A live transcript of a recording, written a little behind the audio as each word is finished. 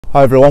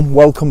Hi everyone,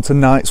 welcome to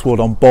KNIGHTSWOOD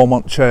on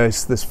Beaumont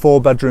Chase. This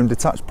 4-bedroom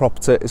detached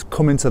property is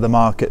coming to the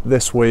market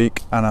this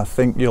week and I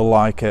think you'll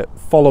like it.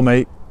 Follow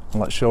me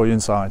and let's show you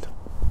inside.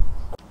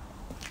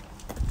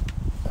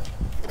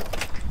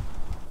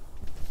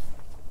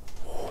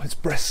 Oh, it's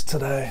brisk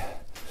today.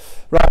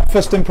 Right,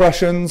 first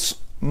impressions,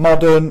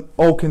 modern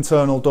oak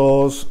internal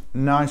doors,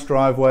 nice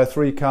driveway,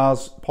 3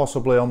 cars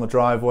possibly on the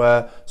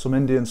driveway, some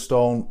Indian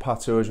stone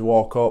patio as you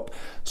walk up.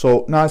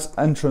 So nice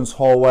entrance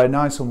hallway,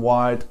 nice and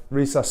wide,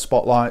 recessed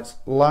spotlights,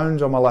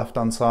 lounge on my left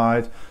hand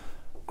side,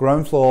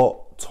 ground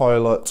floor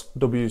toilet,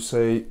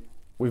 WC.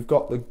 We've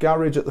got the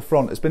garage at the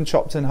front. It's been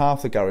chopped in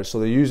half, the garage, so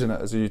they're using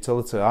it as a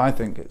utility. I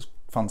think it's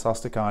a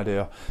fantastic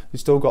idea. You've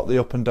still got the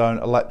up and down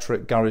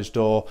electric garage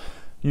door,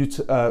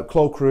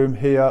 cloakroom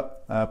here,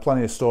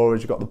 plenty of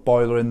storage. You've got the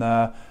boiler in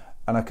there,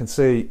 and I can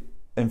see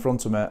in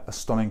front of me a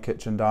stunning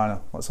kitchen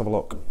diner. Let's have a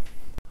look.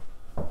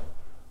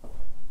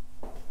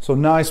 So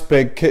nice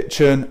big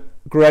kitchen,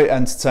 great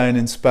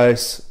entertaining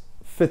space,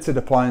 fitted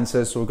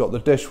appliances. So we've got the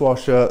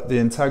dishwasher, the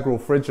integral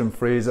fridge and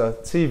freezer,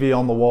 TV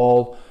on the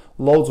wall,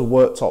 loads of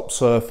worktop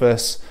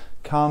surface,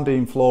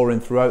 Carndean flooring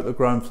throughout the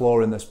ground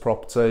floor in this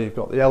property. You've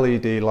got the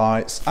LED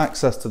lights,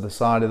 access to the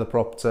side of the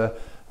property.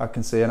 I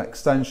can see an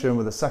extension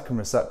with a second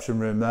reception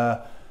room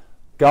there.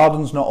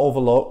 Garden's not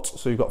overlooked,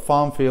 so you've got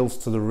farm fields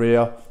to the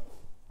rear,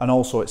 and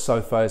also it's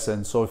south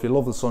facing, so if you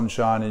love the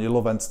sunshine and you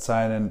love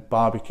entertaining,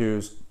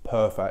 barbecues,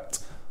 perfect.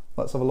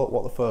 Let's have a look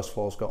what the first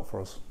floor's got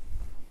for us.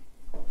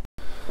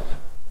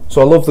 So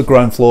I love the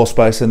ground floor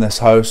space in this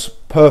house,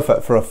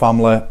 perfect for a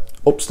family.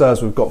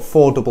 Upstairs we've got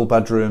 4 double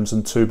bedrooms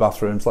and 2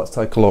 bathrooms. Let's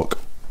take a look.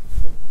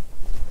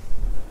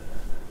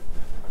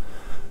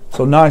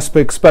 So nice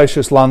big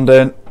spacious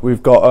landing.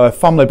 We've got a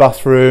family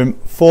bathroom,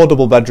 4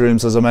 double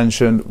bedrooms as I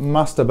mentioned,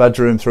 master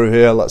bedroom through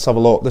here. Let's have a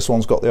look. This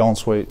one's got the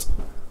ensuite.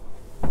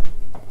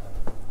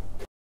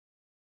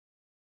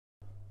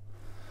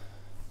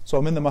 So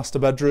I'm in the master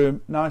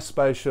bedroom, nice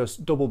spacious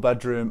double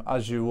bedroom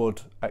as you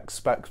would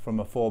expect from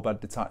a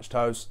 4-bed detached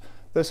house.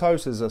 This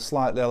house is a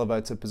slightly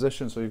elevated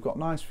position, so you've got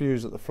nice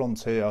views at the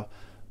front here,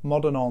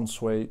 modern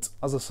ensuite.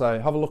 As I say,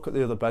 have a look at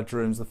the other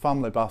bedrooms, the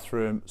family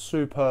bathroom,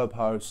 superb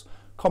house.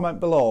 Comment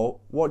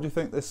below, what do you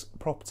think this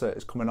property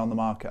is coming on the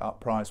market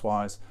at price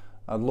wise?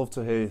 I'd love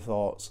to hear your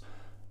thoughts.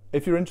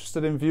 If you're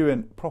interested in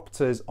viewing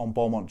properties on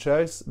Beaumont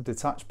Chase,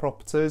 detached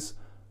properties,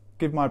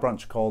 give my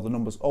branch a call. The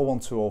number's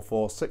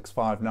 01204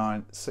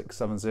 659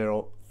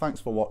 670. Thanks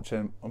for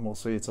watching and we'll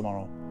see you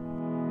tomorrow.